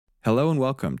Hello and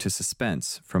welcome to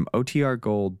Suspense from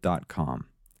OTRGold.com.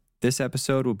 This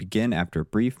episode will begin after a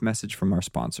brief message from our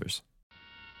sponsors.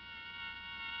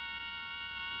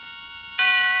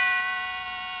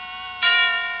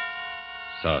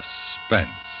 Suspense.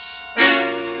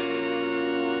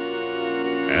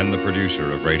 And the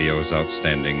producer of radio's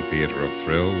outstanding theater of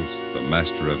thrills, the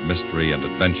master of mystery and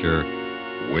adventure,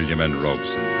 William N.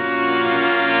 Robson.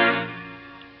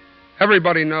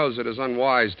 Everybody knows it is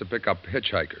unwise to pick up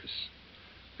hitchhikers.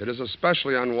 It is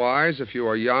especially unwise if you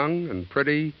are young and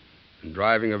pretty and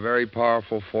driving a very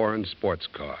powerful foreign sports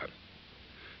car.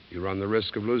 You run the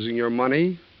risk of losing your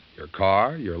money, your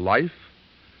car, your life,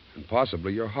 and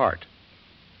possibly your heart,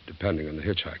 depending on the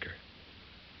hitchhiker.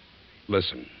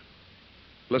 Listen.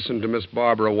 Listen to Miss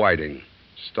Barbara Whiting,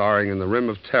 starring in The Rim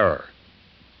of Terror,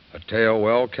 a tale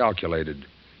well calculated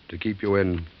to keep you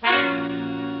in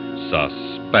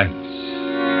Suspense.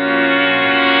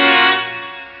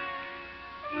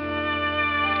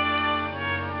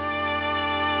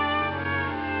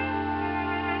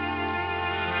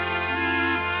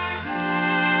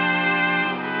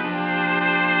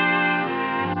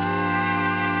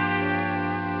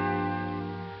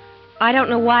 I don't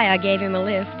know why I gave him a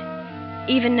lift.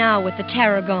 Even now, with the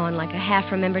terror gone like a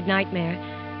half-remembered nightmare,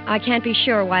 I can't be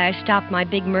sure why I stopped my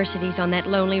big Mercedes on that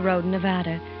lonely road in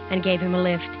Nevada and gave him a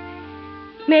lift.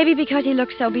 Maybe because he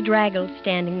looked so bedraggled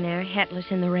standing there, headless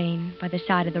in the rain, by the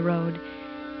side of the road.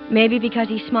 Maybe because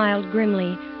he smiled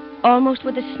grimly, almost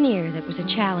with a sneer that was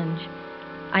a challenge.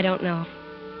 I don't know.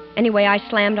 Anyway, I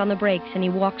slammed on the brakes and he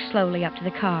walked slowly up to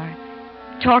the car.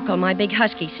 Torkel, my big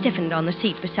husky, stiffened on the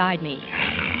seat beside me.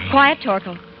 Quiet,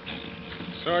 Torkel.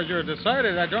 So you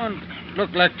decided I don't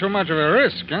look like too much of a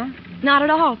risk, huh? Not at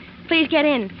all. Please get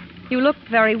in. You look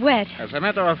very wet. As a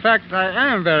matter of fact,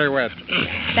 I am very wet.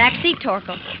 Back seat,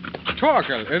 Torkel.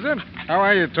 Torkel, is it? How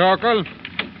are you, Torkel?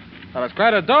 Well, it's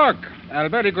quite a dog. I'll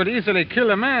bet he could easily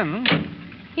kill a man.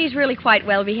 He's really quite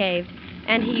well behaved,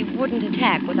 and he wouldn't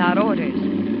attack without orders.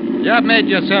 You have made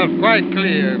yourself quite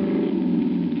clear.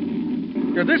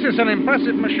 This is an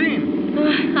impressive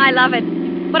machine. I love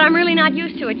it, but I'm really not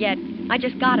used to it yet. I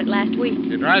just got it last week.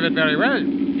 You drive it very well.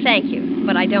 Thank you,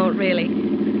 but I don't really.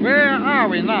 Where are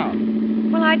we now?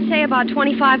 Well, I'd say about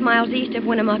 25 miles east of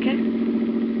Winnemucca.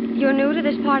 You're new to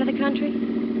this part of the country?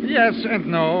 Yes and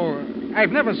no.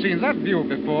 I've never seen that view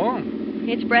before.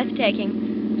 It's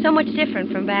breathtaking. So much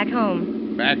different from back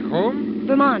home. Back home?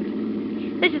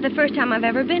 Vermont. This is the first time I've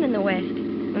ever been in the West,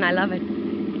 and I love it.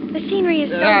 The scenery is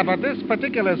so... Yeah, but this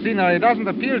particular scenery doesn't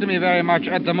appeal to me very much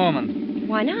at the moment.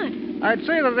 Why not? I'd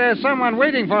say that there's someone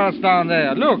waiting for us down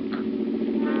there. Look.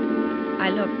 I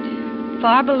looked.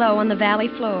 Far below on the valley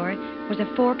floor was a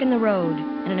fork in the road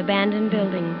and an abandoned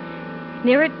building.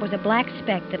 Near it was a black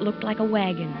speck that looked like a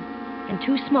wagon, and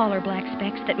two smaller black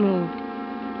specks that moved.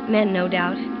 Men, no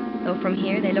doubt, though from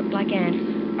here they looked like ants.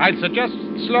 I'd suggest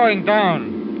slowing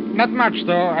down. Not much,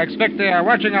 though. I expect they are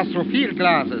watching us through field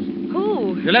glasses.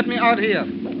 Who? You let me out here.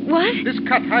 What? This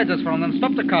cut hides us from them.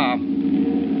 Stop the car.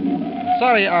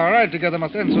 Sorry, our ride together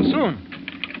must end so soon.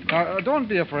 Now, don't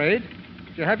be afraid.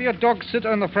 You have your dog sit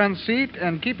on the front seat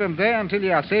and keep him there until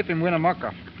you are safe in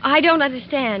Winnemucca. I don't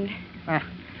understand.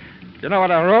 You know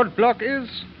what a roadblock is?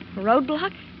 A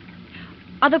roadblock?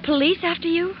 Are the police after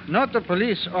you? Not the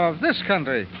police of this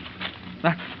country.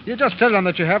 Now, you just tell them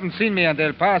that you haven't seen me and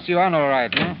they'll pass you on all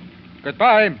right. Huh?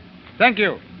 Goodbye. Thank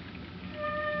you.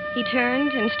 He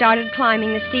turned and started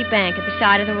climbing the steep bank at the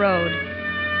side of the road.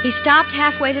 He stopped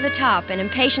halfway to the top and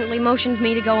impatiently motioned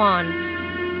me to go on.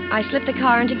 I slipped the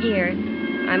car into gear.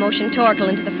 I motioned Torkel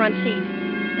into the front seat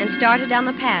and started down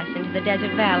the pass into the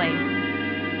desert valley.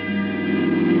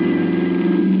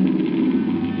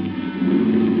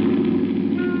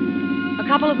 A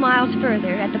couple of miles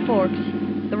further, at the forks,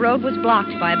 the road was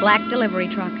blocked by a black delivery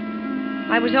truck.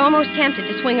 I was almost tempted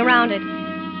to swing around it,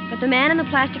 but the man in the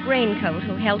plastic raincoat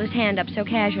who held his hand up so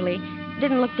casually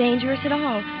didn't look dangerous at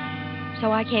all.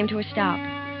 So I came to a stop.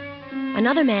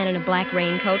 Another man in a black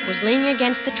raincoat was leaning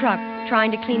against the truck,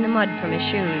 trying to clean the mud from his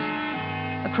shoes.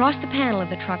 Across the panel of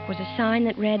the truck was a sign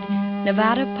that read,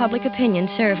 Nevada Public Opinion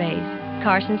Surveys,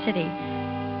 Carson City.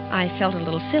 I felt a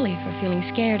little silly for feeling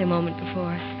scared a moment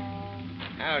before.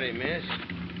 Howdy, miss.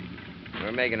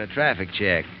 We're making a traffic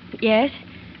check. Yes?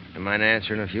 You mind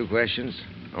answering a few questions?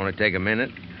 Only take a minute.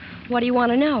 What do you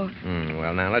want to know?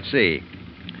 Well, now, let's see.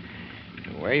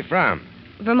 Where are you from?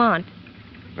 Vermont.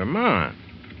 Vermont?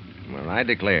 Well, I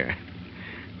declare.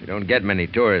 We don't get many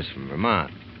tourists from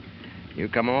Vermont. You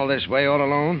come all this way all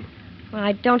alone? Well,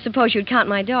 I don't suppose you'd count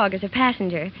my dog as a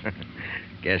passenger.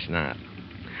 Guess not.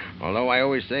 Although I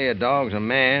always say a dog's a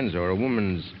man's or a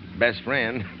woman's best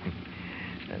friend.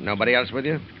 Nobody else with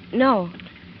you? No.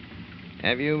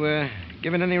 Have you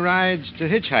given any rides to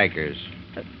hitchhikers?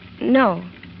 No.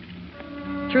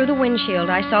 Through the windshield,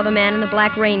 I saw the man in the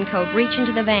black raincoat reach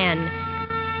into the van.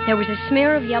 There was a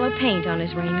smear of yellow paint on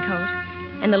his raincoat,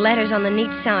 and the letters on the neat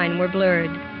sign were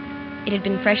blurred. It had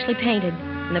been freshly painted,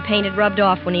 and the paint had rubbed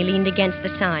off when he leaned against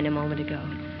the sign a moment ago.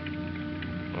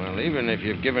 Well, even if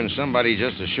you've given somebody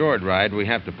just a short ride, we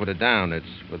have to put it down. It's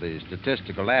for the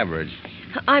statistical average.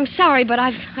 I'm sorry, but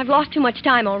I've lost too much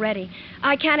time already.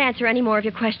 I can't answer any more of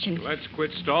your questions. Let's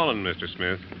quit stalling, Mr.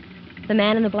 Smith. The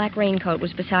man in the black raincoat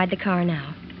was beside the car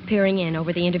now, peering in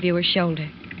over the interviewer's shoulder.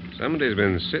 Somebody's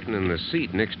been sitting in the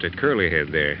seat next to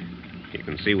Curlyhead there. You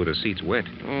can see where the seat's wet.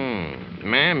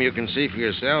 Ma'am, you can see for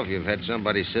yourself. You've had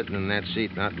somebody sitting in that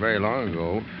seat not very long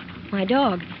ago. My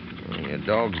dog. Your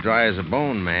dog's dry as a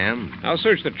bone, ma'am. I'll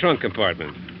search the trunk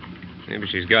compartment. Maybe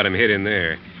she's got him hid in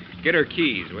there. Get her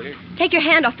keys, will you? Take your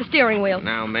hand off the steering wheel.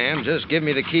 Now, ma'am, just give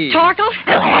me the keys. Torkel?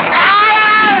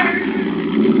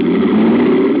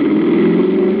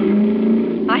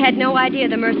 I had no idea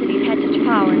the Mercedes had such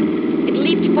power. It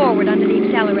leaped forward under the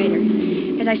accelerator.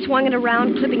 As I swung it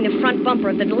around, clipping the front bumper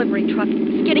of the delivery truck,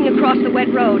 skidding across the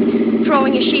wet road,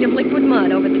 throwing a sheet of liquid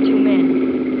mud over the two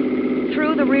men.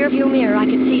 Through the rearview mirror, I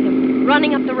could see them,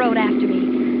 running up the road after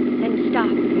me, then stop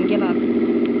and give up.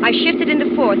 I shifted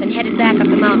into fourth and headed back up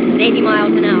the mountain at 80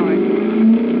 miles an hour.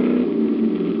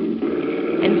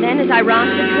 And then as I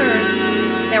rounded the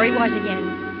curve, there he was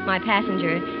again, my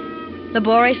passenger,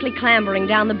 laboriously clambering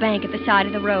down the bank at the side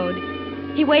of the road.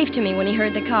 He waved to me when he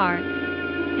heard the car.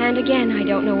 And again, I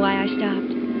don't know why I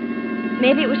stopped.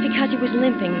 Maybe it was because he was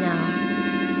limping now.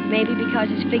 Maybe because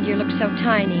his figure looked so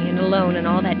tiny and alone in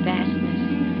all that vastness.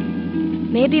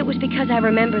 Maybe it was because I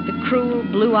remembered the cruel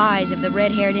blue eyes of the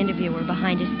red-haired interviewer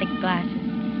behind his thick glasses.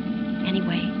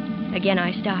 Anyway, again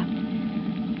I stopped.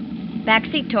 Back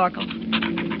seat, Torkel.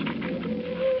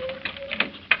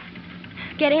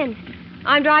 Get in.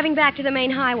 I'm driving back to the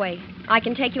main highway. I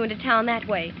can take you into town that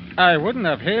way. I wouldn't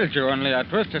have hailed you, only I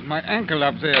twisted my ankle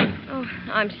up there. Oh,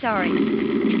 I'm sorry.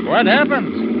 What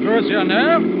happened? Lose your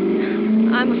nerve?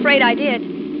 I'm afraid I did.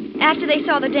 After they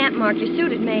saw the damp mark your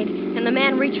suit had made, and the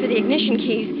man reached for the ignition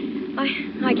keys,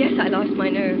 I guess I lost my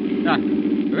nerve.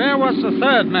 Where was the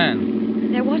third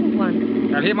man? There wasn't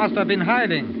one. Well, he must have been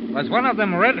hiding. Was one of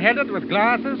them red-headed with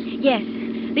glasses? Yes.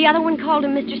 The other one called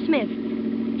him Mr. Smith.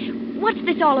 What's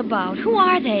this all about? Who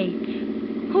are they?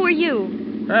 Who are you?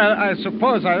 Well, I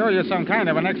suppose I owe you some kind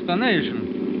of an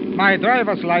explanation. My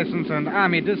driver's license and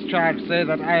army discharge say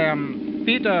that I am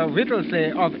Peter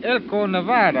Whittlesey of Elko,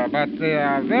 Nevada, but they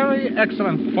are very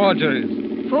excellent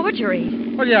forgeries. Forgeries?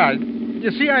 Well, yeah.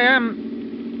 You see, I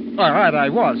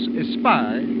was a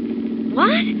spy.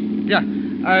 What? Yeah.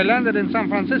 I landed in San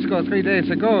Francisco 3 days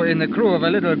ago in the crew of a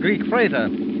little Greek freighter.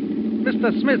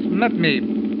 Mr. Smith met me,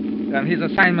 and his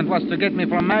assignment was to get me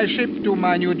from my ship to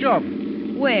my new job.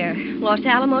 Where? Los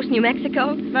Alamos, New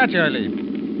Mexico? Naturally.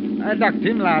 I ducked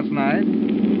him last night.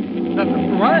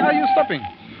 Why are you stopping?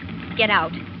 Get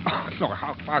out. Oh, look,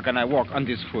 how far can I walk on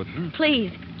this foot?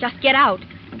 Please, just get out.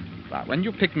 Well, when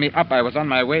you picked me up, I was on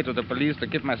my way to the police to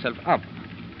give myself up.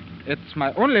 It's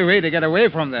my only way to get away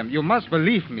from them. You must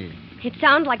believe me. It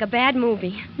sounds like a bad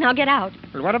movie. Now get out.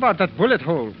 Well, what about that bullet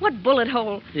hole? What bullet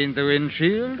hole? In the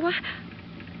windshield? What?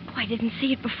 Oh, I didn't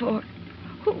see it before.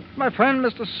 Who? My friend,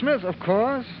 Mr. Smith, of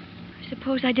course. I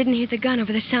suppose I didn't hear the gun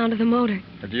over the sound of the motor.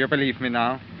 Do you believe me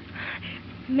now?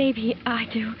 Maybe I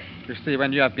do. You see,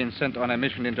 when you have been sent on a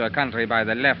mission into a country by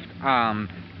the left arm,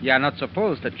 you are not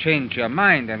supposed to change your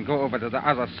mind and go over to the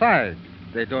other side.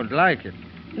 They don't like it.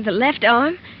 The left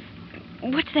arm?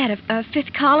 What's that, a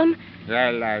fifth column?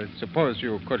 Well, I suppose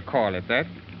you could call it that.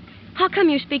 How come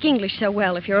you speak English so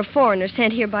well if you're a foreigner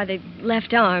sent here by the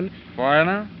left arm?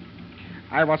 Foreigner?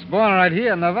 I was born right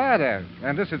here in Nevada,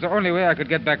 and this is the only way I could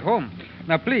get back home.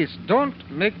 Now, please, don't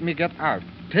make me get out.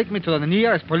 Take me to the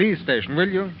nearest police station, will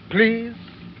you? Please?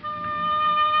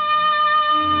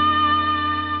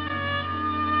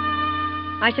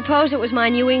 I suppose it was my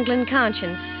New England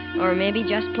conscience, or maybe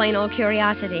just plain old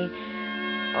curiosity.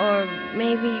 Or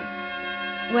maybe,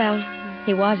 well,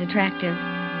 he was attractive.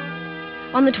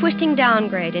 On the twisting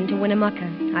downgrade into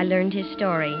Winnemucca, I learned his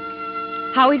story.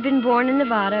 How he'd been born in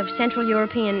Nevada of Central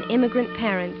European immigrant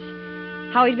parents.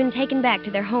 How he'd been taken back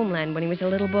to their homeland when he was a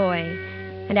little boy.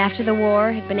 And after the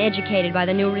war, had been educated by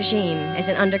the new regime as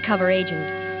an undercover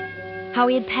agent. How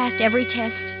he had passed every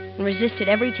test and resisted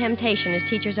every temptation his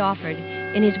teachers offered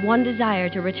in his one desire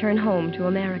to return home to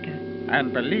America.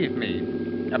 And believe me,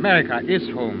 America is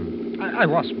home. I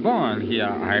was born here.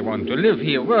 I want to live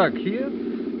here, work here,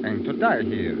 and to die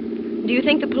here. Do you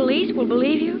think the police will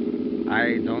believe you?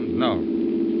 I don't know.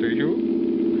 Do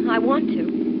you? I want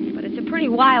to, but it's a pretty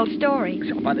wild story.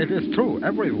 But it is true,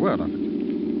 every word of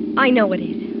it. I know it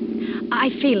is. I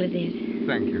feel it is.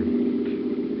 Thank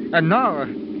you. And now,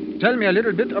 tell me a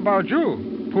little bit about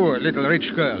you, poor little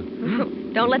rich girl.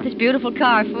 Don't let this beautiful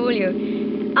car fool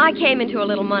you. I came into a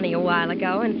little money a while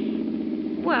ago,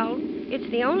 and, well, it's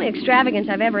the only extravagance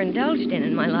I've ever indulged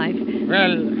in my life.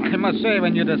 Well, I must say,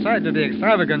 when you decide to be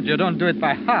extravagant, you don't do it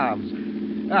by halves.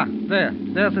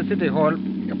 There's the city hall.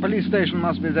 A police station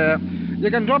must be there. You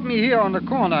can drop me here on the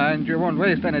corner, and you won't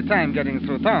waste any time getting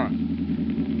through town.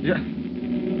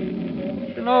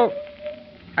 You know,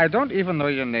 I don't even know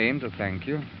your name to thank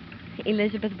you.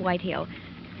 Elizabeth Whitehill.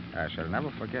 I shall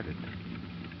never forget it.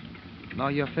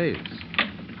 Nor your face.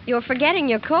 You're forgetting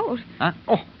your coat. Huh?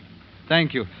 Oh,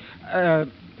 thank you.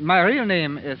 My real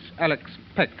name is Alex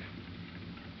Peck.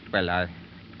 Well, I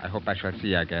hope I shall see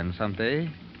you again someday.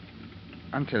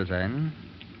 Until then,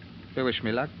 you wish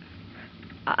me luck?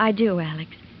 I do,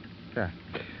 Alex. Yeah.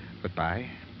 Goodbye.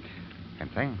 And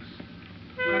thanks.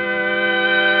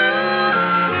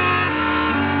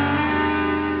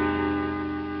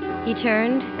 He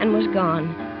turned and was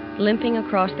gone, limping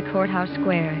across the courthouse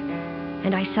square,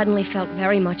 and I suddenly felt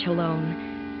very much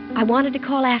alone. I wanted to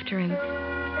call after him,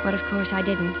 but of course I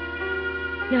didn't.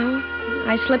 No,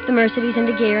 I slipped the Mercedes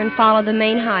into gear and followed the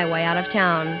main highway out of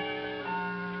town.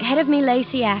 Ahead of me lay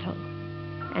Seattle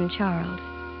and Charles,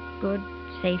 good,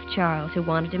 safe Charles, who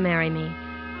wanted to marry me.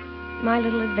 My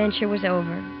little adventure was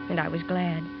over, and I was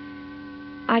glad.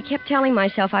 I kept telling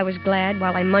myself I was glad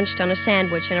while I munched on a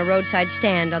sandwich in a roadside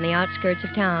stand on the outskirts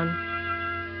of town.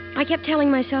 I kept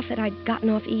telling myself that I'd gotten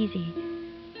off easy,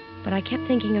 but I kept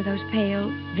thinking of those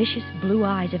pale, vicious blue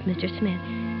eyes of Mr. Smith,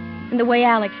 and the way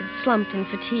Alex had slumped in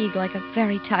fatigue like a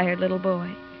very tired little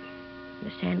boy.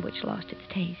 The sandwich lost its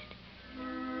taste.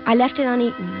 I left it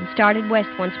uneaten and started west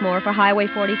once more for Highway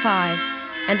 45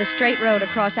 and the straight road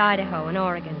across Idaho and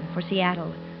Oregon for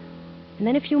Seattle. And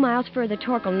then a few miles further,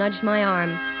 Torkel nudged my arm.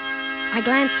 I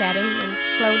glanced at him and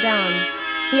slowed down.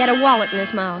 He had a wallet in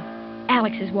his mouth,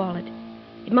 Alex's wallet.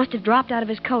 It must have dropped out of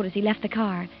his coat as he left the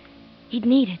car. He'd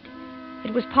need it.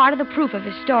 It was part of the proof of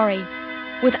his story.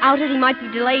 Without it, he might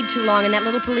be delayed too long in that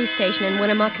little police station in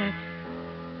Winnemucca.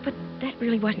 But that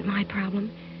really wasn't my problem.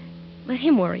 Let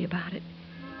him worry about it.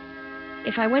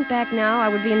 If I went back now, I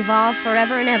would be involved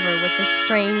forever and ever with this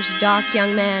strange, dark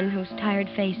young man whose tired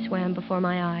face swam before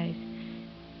my eyes.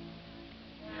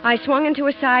 I swung into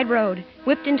a side road,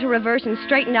 whipped into reverse, and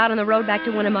straightened out on the road back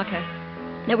to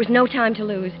Winnemucca. There was no time to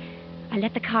lose. I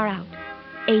let the car out.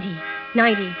 80,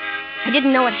 90. I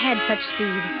didn't know it had such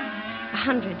speed.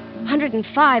 100,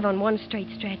 105 on one straight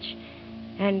stretch.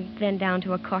 And then down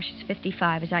to a cautious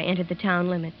 55 as I entered the town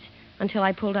limits, until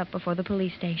I pulled up before the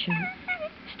police station.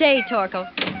 Stay, Torkel.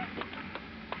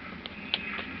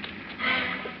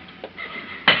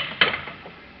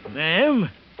 Ma'am?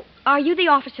 Are you the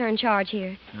officer in charge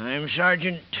here? I'm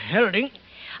Sergeant Helding.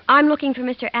 I'm looking for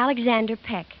Mr. Alexander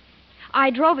Peck. I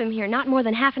drove him here not more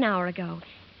than half an hour ago.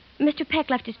 Mr. Peck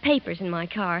left his papers in my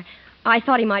car. I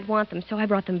thought he might want them, so I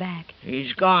brought them back.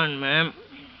 He's gone, ma'am.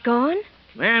 Gone?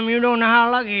 Ma'am, you don't know how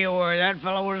lucky you were. That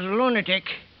fellow was a lunatic.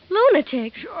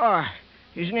 Lunatic? Sure.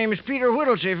 His name is Peter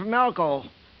Whittlesey from Elko.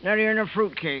 Nuttier than a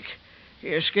fruitcake. He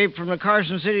escaped from the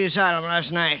Carson City Asylum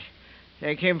last night.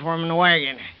 They came for him in a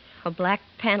wagon. A black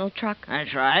panel truck?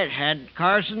 That's right. Had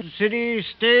Carson City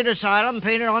State Asylum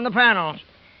painted on the panels.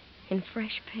 In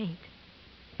fresh paint.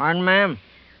 Pardon, ma'am?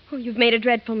 Oh, you've made a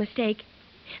dreadful mistake.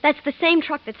 That's the same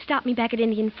truck that stopped me back at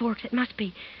Indian Forks. It must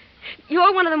be.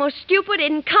 You're one of the most stupid,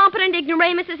 incompetent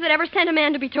ignoramuses that ever sent a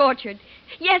man to be tortured.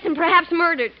 Yes, and perhaps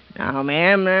murdered. Now,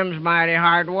 ma'am, them's mighty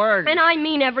hard words. And I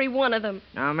mean every one of them.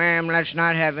 Now, ma'am, let's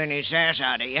not have any sass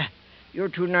out of you. You're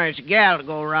too nice a gal to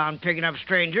go around picking up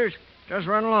strangers. Just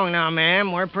run along now,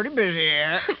 ma'am. We're pretty busy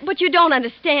here. But you don't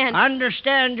understand.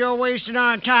 Understand you're wasting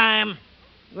our time.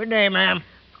 Good day, ma'am.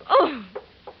 Oh.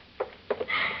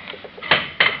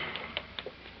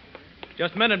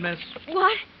 Just a minute, miss.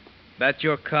 What? That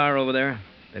your car over there?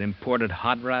 That imported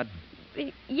hot rod?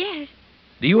 Yes.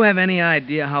 Do you have any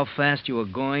idea how fast you were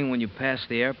going when you passed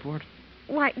the airport?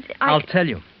 Why, I'll tell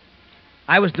you.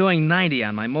 I was doing 90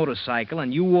 on my motorcycle,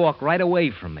 and you walked right away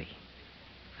from me.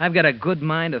 I've got a good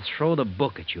mind to throw the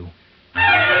book at you.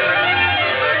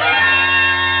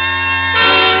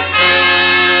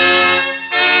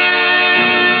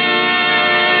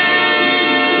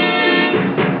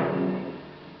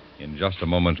 In just a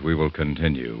moment, we will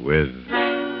continue with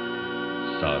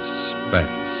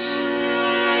Suspense.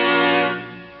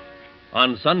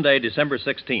 On Sunday, December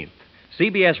 16th,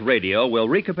 CBS Radio will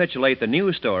recapitulate the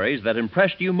news stories that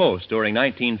impressed you most during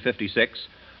 1956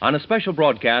 on a special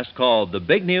broadcast called The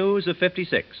Big News of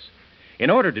 56. In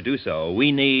order to do so,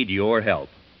 we need your help.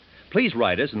 Please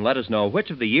write us and let us know which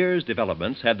of the year's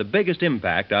developments had the biggest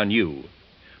impact on you.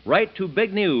 Write to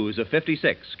Big News of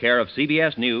 56, care of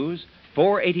CBS News,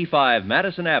 485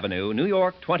 Madison Avenue, New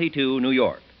York, 22, New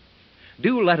York.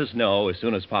 Do let us know as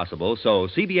soon as possible so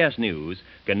CBS News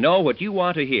can know what you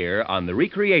want to hear on the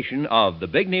recreation of The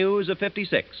Big News of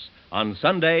 56 on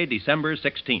Sunday, December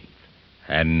 16th.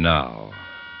 And now,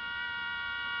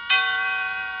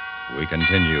 we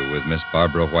continue with Miss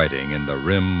Barbara Whiting in The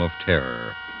Rim of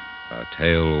Terror, a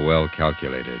tale well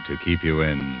calculated to keep you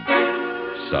in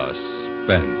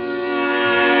suspense.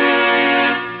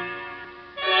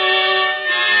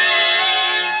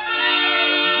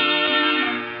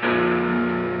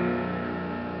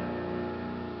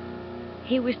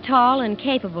 He was tall and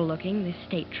capable looking, this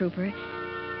state trooper.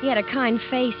 He had a kind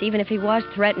face, even if he was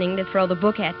threatening to throw the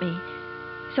book at me.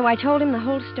 So I told him the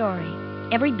whole story,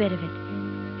 every bit of it,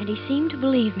 and he seemed to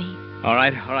believe me. All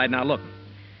right. Now, look.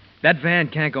 That van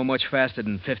can't go much faster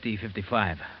than 50,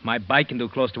 55. My bike can do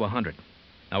close to 100.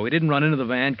 Now, we didn't run into the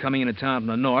van coming into town from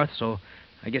the north, so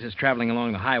I guess it's traveling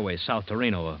along the highway south to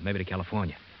Reno or maybe to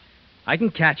California. I can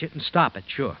catch it and stop it,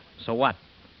 sure. So what?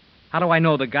 How do I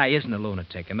know the guy isn't a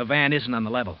lunatic and the van isn't on the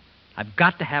level? I've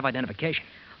got to have identification.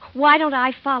 Why don't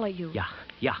I follow you?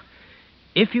 Yeah.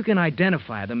 If you can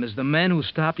identify them as the men who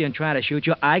stopped you and tried to shoot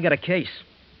you, I got a case.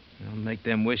 I'll make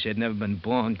them wish they'd never been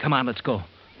born. Come on, let's go.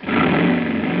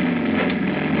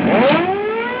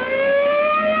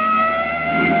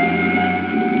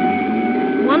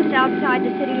 Once outside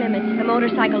the city limits, the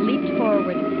motorcycle leaped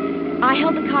forward. I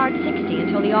held the car at 60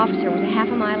 until the officer was a half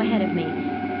a mile ahead of me.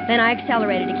 Then I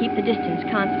accelerated to keep the distance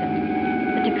constant.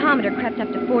 The tachometer crept up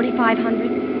to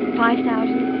 4,500, 5,000,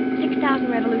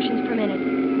 6,000 revolutions per minute.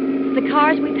 The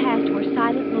cars we passed were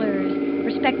silent blurs,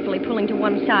 respectfully pulling to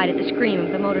one side at the scream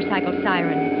of the motorcycle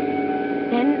siren.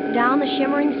 Then, down the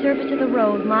shimmering surface of the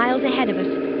road, miles ahead of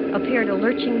us, appeared a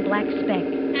lurching black speck.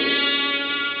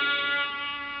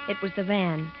 It was the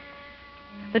van.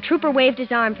 The trooper waved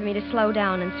his arm for me to slow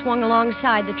down and swung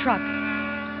alongside the truck.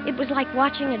 It was like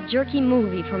watching a jerky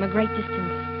movie from a great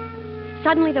distance.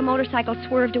 Suddenly, the motorcycle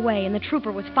swerved away, and the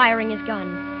trooper was firing his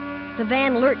gun. The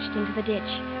van lurched into the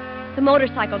ditch. The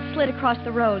motorcycle slid across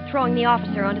the road, throwing the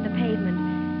officer onto the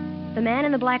pavement. The man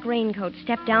in the black raincoat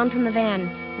stepped down from the van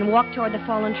and walked toward the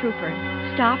fallen trooper,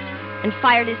 stopped, and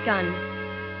fired his gun.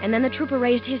 And then the trooper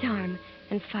raised his arm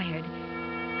and fired.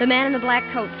 The man in the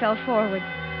black coat fell forward,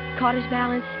 caught his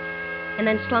balance, and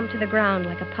then slumped to the ground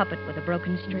like a puppet with a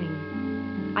broken string.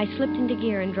 I slipped into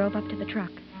gear and drove up to the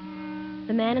truck.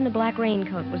 The man in the black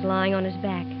raincoat was lying on his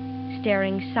back,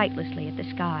 staring sightlessly at the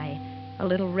sky, a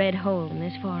little red hole in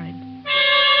his forehead.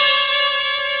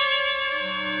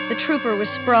 The trooper was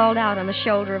sprawled out on the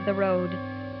shoulder of the road,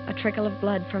 a trickle of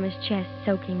blood from his chest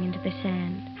soaking into the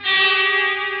sand.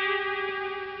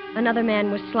 Another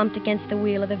man was slumped against the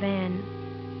wheel of the van.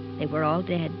 They were all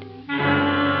dead.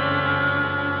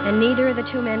 And neither of the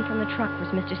two men from the truck was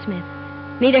Mr. Smith.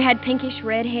 Neither had pinkish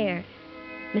red hair.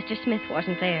 Mr. Smith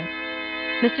wasn't there.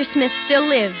 Mr. Smith still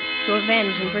lived to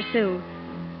avenge and pursue.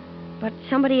 But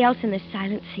somebody else in this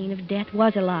silent scene of death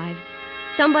was alive.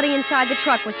 Somebody inside the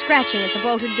truck was scratching at the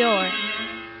bolted door.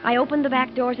 I opened the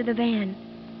back doors of the van.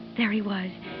 There he was.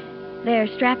 There,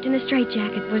 strapped in a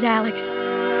straitjacket, was Alex.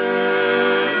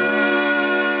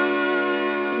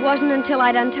 It wasn't until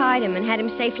I'd untied him and had him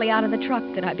safely out of the truck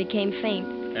that I became faint.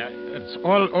 It's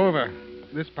all over.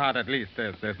 This part, at least.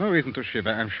 There's no reason to shiver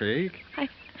and shake. I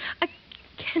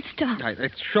can't stop.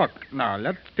 It's shock. Now,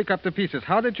 let's pick up the pieces.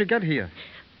 How did you get here?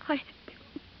 I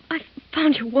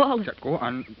found your wallet. Go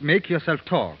on. Make yourself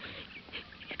talk.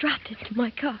 You dropped it into my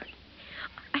car.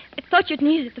 I thought you'd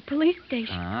need it at the police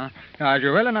station. Are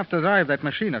you well enough to drive that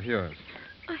machine of yours?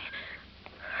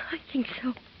 I think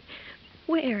so.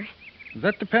 Where?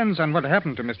 That depends on what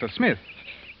happened to Mr. Smith.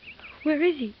 Where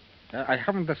is he? I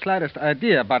haven't the slightest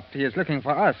idea, but he is looking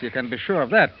for us. You can be sure of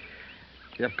that.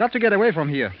 You've got to get away from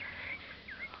here.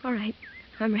 All right.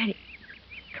 I'm ready.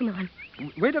 Come on.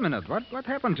 Wait a minute. What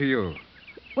happened to you?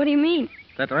 What do you mean?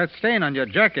 That red stain on your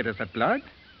jacket, is that blood?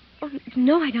 Oh,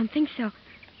 no, I don't think so.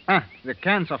 The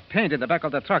cans of paint in the back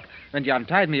of the truck. When you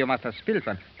untied me, you must have spilled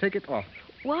one. Take it off.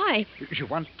 Why? You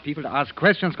want people to ask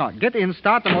questions? Come on, get in,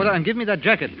 start the motor, and give me that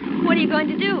jacket. What are you going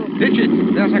to do? Ditch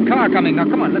it. There's a car coming. Now,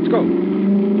 come on, let's go.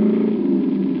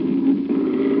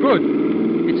 Good.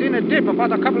 It's in a dip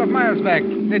about a couple of miles back.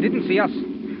 They didn't see us.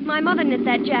 My mother knit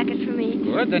that jacket for me.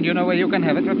 Good, then you know where you can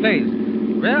have it replaced.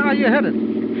 Where are you headed?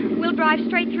 We'll drive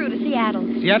straight through to Seattle.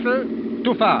 Seattle?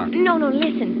 too far. No,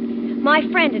 listen. My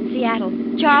friend in Seattle,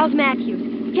 Charles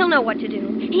Matthews, he'll know what to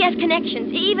do. He has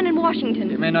connections, even in Washington.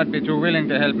 He may not be too willing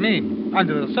to help me.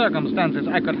 Under the circumstances,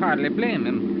 I could hardly blame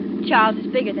him. Charles is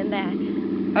bigger than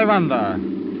that. I wonder.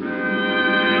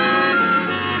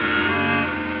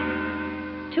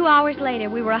 2 hours later,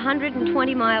 we were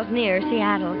 120 miles near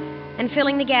Seattle and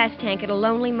filling the gas tank at a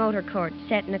lonely motor court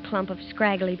set in a clump of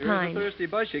scraggly pines. Here's a thirsty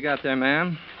bush you got there,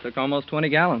 ma'am. Took almost 20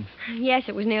 gallons. Yes,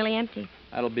 it was nearly empty.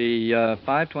 That'll be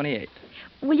 $5.28.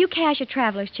 Will you cash a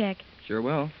traveler's check? Sure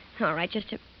will. All right,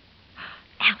 just a...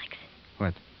 Alex.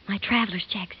 What? My traveler's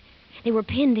checks. They were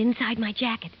pinned inside my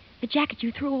jacket. The jacket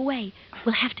you threw away.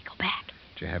 We'll have to go back.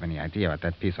 Do you have any idea what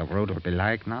that piece of road will be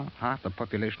like now? Half the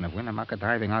population of Winnemucca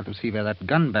driving out to see where that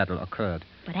gun battle occurred.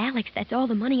 But, Alex, that's all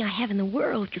the money I have in the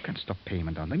world. You can stop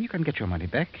payment on them. You can get your money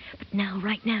back. But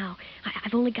right now,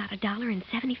 I've only got $1.75.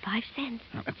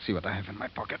 Now, let's see what I have in my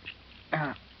pocket.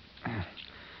 Well,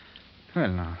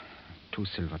 now, $2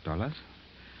 silver.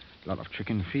 A lot of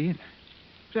chicken feed.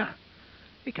 Yeah,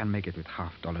 we can make it with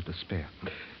 $half to spare.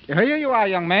 Here you are,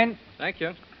 young man. Thank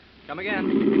you. Come again.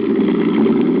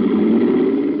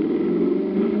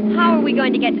 How are we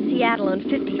going to get to Seattle on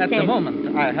 50 cents? At the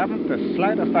moment, I haven't the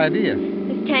slightest idea.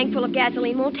 This tank full of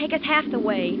gasoline won't take us half the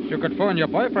way. You could phone your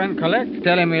boyfriend, collect,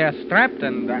 tell him we are strapped,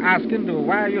 and ask him to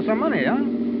wire you some money, huh?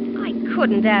 I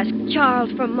couldn't ask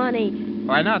Charles for money.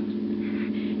 Why not?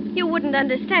 You wouldn't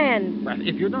understand. Well,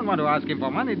 if you don't want to ask him for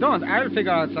money, don't. I'll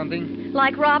figure out something.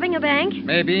 Like robbing a bank?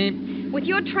 Maybe. With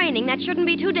your training, that shouldn't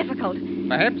be too difficult.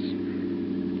 Perhaps.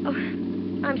 Oh,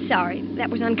 I'm sorry. That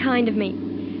was unkind of me.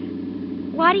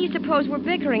 Why do you suppose we're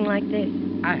bickering like this?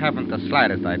 I haven't the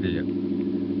slightest idea.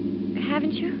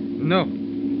 Haven't you? No.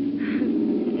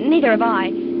 Neither have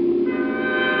I.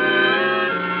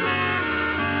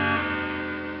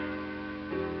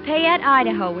 Payette,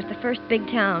 Idaho was the first big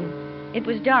town. It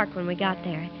was dark when we got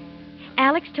there.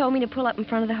 Alex told me to pull up in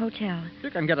front of the hotel. You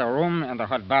can get a room and a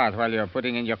hot bath while you're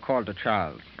putting in your call to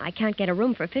Charles. I can't get a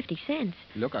room for 50 cents.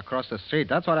 Look across the street.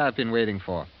 That's what I've been waiting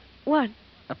for. What?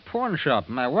 A pawn shop.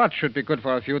 My watch should be good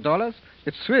for a few dollars.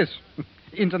 It's Swiss.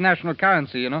 International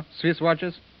currency, you know. Swiss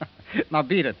watches. Now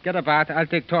beat it. Get a bath. I'll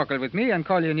take Torkel with me and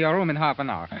call you in your room in half an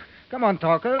hour. Come on,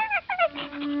 Torkel.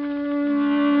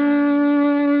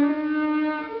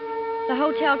 The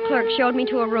hotel clerk showed me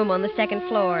to a room on the second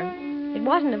floor. It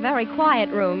wasn't a very quiet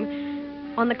room.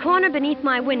 On the corner beneath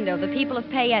my window, the people of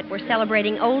Payette were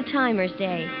celebrating Old Timers'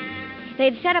 Day.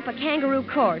 They'd set up a kangaroo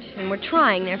court and were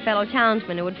trying their fellow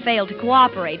townsmen who had failed to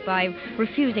cooperate by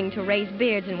refusing to raise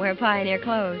beards and wear pioneer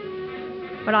clothes.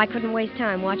 But I couldn't waste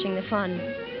time watching the fun.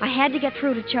 I had to get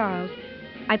through to Charles.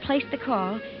 I placed the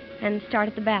call and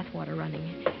started the bathwater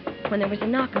running when there was a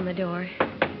knock on the door.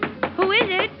 Who is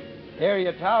it? Here are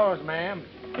your towels, ma'am.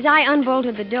 As I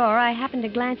unbolted the door, I happened to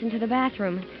glance into the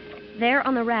bathroom. There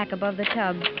on the rack above the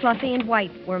tub, fluffy and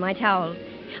white, were my towels.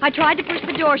 I tried to push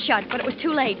the door shut, but it was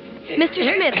too late. Mr.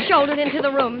 Smith shouldered into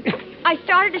the room. I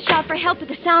started to shout for help, but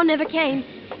the sound never came.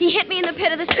 He hit me in the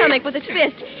pit of the stomach with his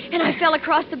fist, and I fell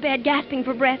across the bed, gasping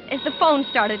for breath, as the phone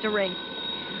started to ring.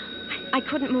 I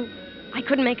couldn't move. I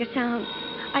couldn't make a sound.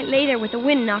 I lay there with the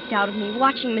wind knocked out of me,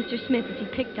 watching Mr. Smith as he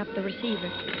picked up the receiver.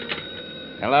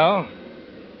 Hello?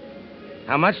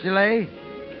 How much delay?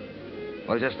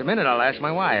 Well, just a minute. I'll ask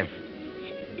my wife.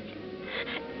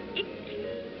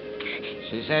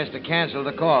 She says to cancel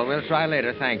the call. We'll try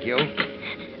later, thank you.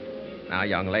 Now,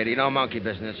 young lady, no monkey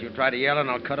business. You try to yell and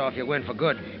I'll cut off your wind for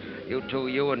good. You two,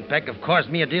 you and Peck, have caused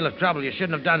me a deal of trouble. You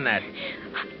shouldn't have done that.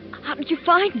 How did you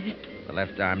find it? The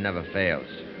left arm never fails.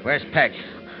 Where's Peck?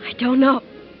 I don't know.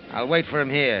 I'll wait for him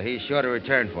here. He's sure to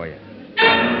return for you.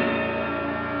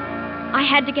 I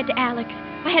had to get to Alex.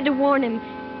 I had to warn him.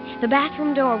 The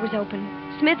bathroom door was open.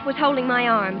 Smith was holding my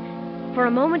arm. For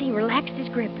a moment, he relaxed his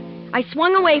grip. I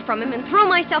swung away from him and threw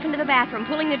myself into the bathroom,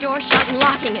 pulling the door shut and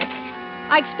locking it.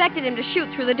 I expected him to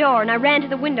shoot through the door, and I ran to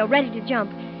the window, ready to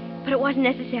jump. But it wasn't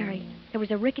necessary. There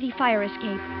was a rickety fire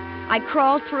escape. I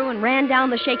crawled through and ran down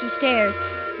the shaky stairs,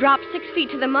 dropped 6 feet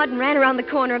to the mud, and ran around the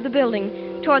corner of the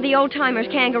building, toward the Old Timers'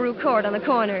 kangaroo court on the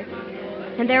corner.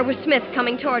 And there was Smith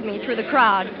coming toward me through the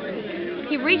crowd.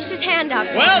 He reached his hand out.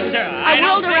 Well, sir, I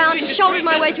whirled around and shouldered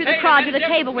my way through the crowd to the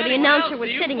table where the announcer was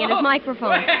sitting at his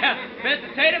microphone. Well,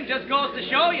 Mr. Tatum, just goes to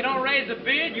show you don't raise a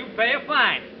bid, you pay a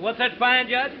fine. What's that fine,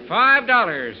 Judge?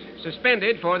 $5.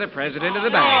 Suspended for the president of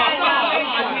the bank.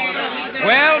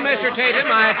 Well, Mr. Tatum,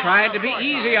 I tried to be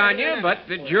easy on you, but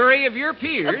the jury of your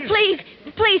peers...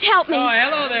 Please help me. Oh,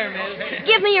 hello there, miss.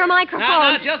 Give me your microphone.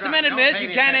 Now, just a minute, miss.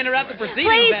 You can't interrupt the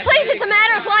proceedings. Please, it's a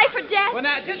matter of life or death. Well,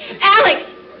 now, just... Alex!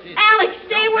 Alex,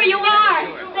 stay where you are.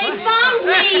 They found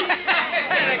me.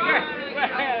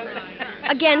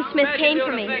 Again, Smith came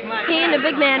for me. He and a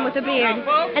big man with a beard.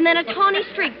 And then a tawny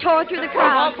streak tore through the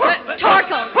crowd.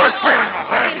 Torkel! He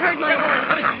had heard my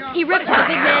voice. He ripped at the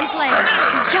big man's leg.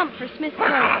 He jumped for Smith's coat.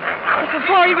 But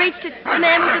before he reached it, the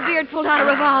man with the beard pulled out a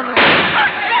revolver.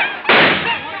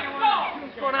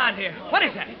 What's going on here? What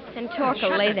is that? And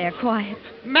Torkel lay there quiet.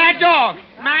 Mad dog!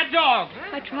 Mad dog!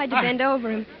 I tried to bend over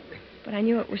him, but I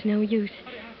knew it was no use.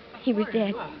 He was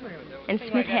dead. And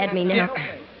Smith had me now,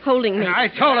 holding me. I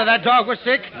told her that dog was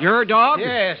sick. Your dog?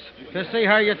 Yes. To see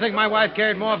how you think my wife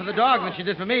cared more for the dog than she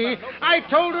did for me, I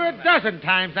told her 12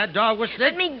 times that dog was sick.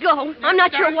 Let me go. I'm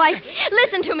not your wife.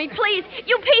 Listen to me, please.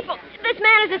 You people, this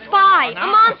man is a spy, a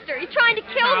monster. He's trying to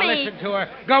kill me. Listen to her.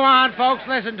 Go on, folks.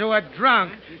 Listen to her.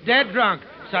 Drunk. Dead drunk.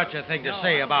 Such a thing to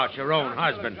say about your own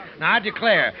husband. Now, I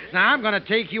declare. Now, I'm going to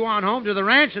take you on home to the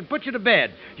ranch and put you to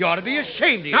bed. You ought to be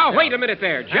ashamed of yourself. Now, wait a minute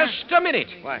there. Just a minute.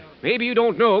 What? Maybe you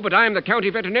don't know, but I'm the county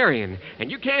veterinarian, and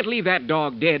you can't leave that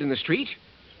dog dead in the street.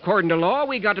 According to law,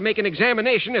 we got to make an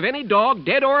examination of any dog,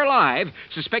 dead or alive,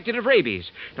 suspected of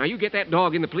rabies. Now, you get that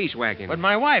dog in the police wagon. But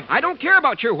my wife... I don't care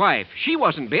about your wife. She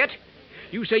wasn't bit.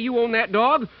 You say you own that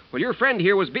dog? Well, your friend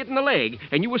here was bit in the leg,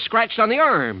 and you was scratched on the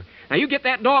arm. Now, you get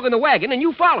that dog in the wagon, and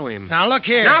you follow him. Now, look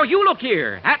here. Now, you look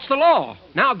here. That's the law.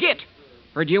 Now, get.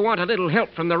 Or do you want a little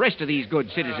help from the rest of these good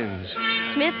citizens?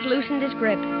 Smith loosened his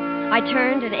grip. I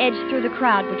turned and edged through the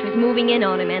crowd, which was moving in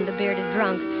on him and the bearded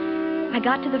drunk. I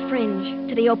got to the fringe,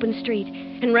 to the open street,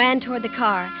 and ran toward the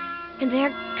car. And there,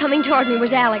 coming toward me,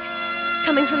 was Alex,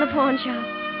 coming from the pawn shop.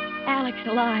 Alex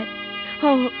alive.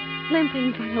 Oh,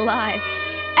 limping but alive.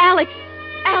 Alex,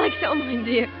 oh my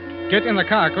dear. Get in the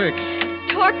car, quick.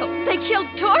 Torkel, they killed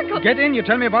Torkel. Get in, you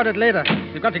tell me about it later.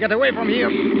 You've got to get away from here.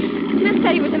 Smith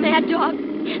said he was a mad dog.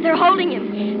 They're holding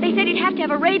him. They said he'd have to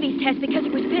have a rabies test because he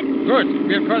was bitten. Good.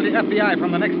 We'll call the FBI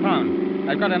from the next town.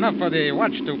 I've got enough for the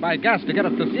watch to buy gas to get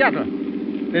us to Seattle.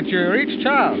 Did you reach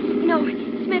Charles? No,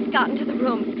 Smith got into the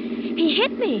rooms. He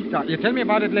hit me. No, you tell me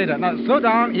about it later. Now, slow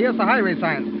down. Here's the highway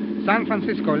signs. San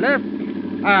Francisco left.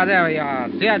 Ah, there we are.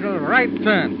 Seattle right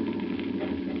turn.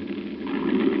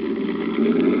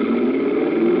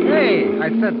 Hey, I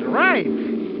said right.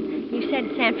 You said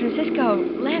San Francisco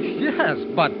left. Yes,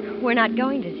 but... We're not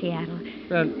going to Seattle.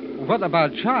 Well, what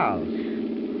about Charles?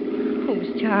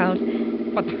 Who's Charles?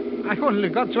 But I only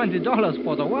got $20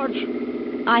 for the watch.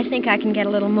 I think I can get a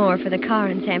little more for the car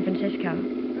in San Francisco.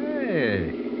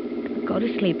 Hey. Go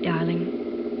to sleep,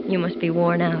 darling. You must be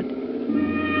worn out.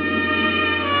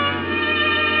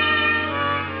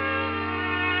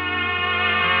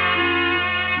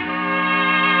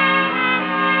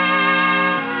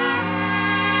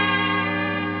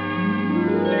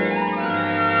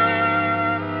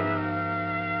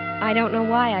 I don't know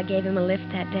why I gave him a lift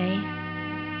that day,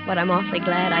 but I'm awfully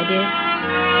glad I did.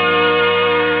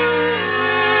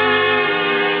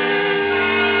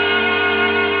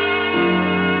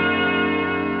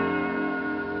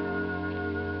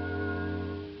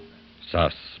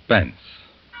 Suspense,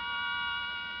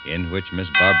 in which Miss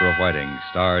Barbara Whiting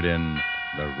starred in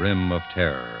The Rim of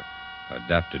Terror,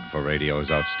 adapted for radio's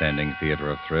outstanding theater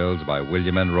of thrills by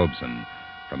William N. Robeson,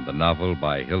 from the novel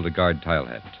by Hildegard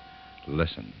Teilhett.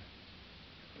 Listen.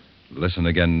 Listen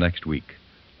again next week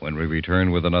when we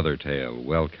return with another tale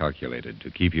well calculated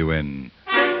to keep you in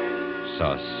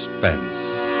suspense.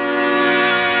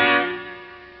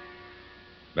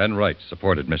 Ben Wright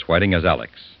supported Miss Whiting as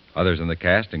Alex. Others in the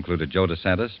cast included Joe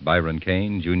DeSantis, Byron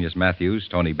Kane, Junius Matthews,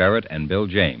 Tony Barrett, and Bill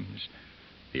James.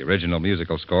 The original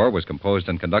musical score was composed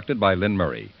and conducted by Lynn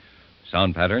Murray.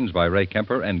 Sound patterns by Ray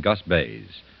Kemper and Gus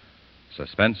Bays.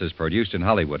 Suspense is produced in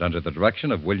Hollywood under the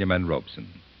direction of William N. Robeson.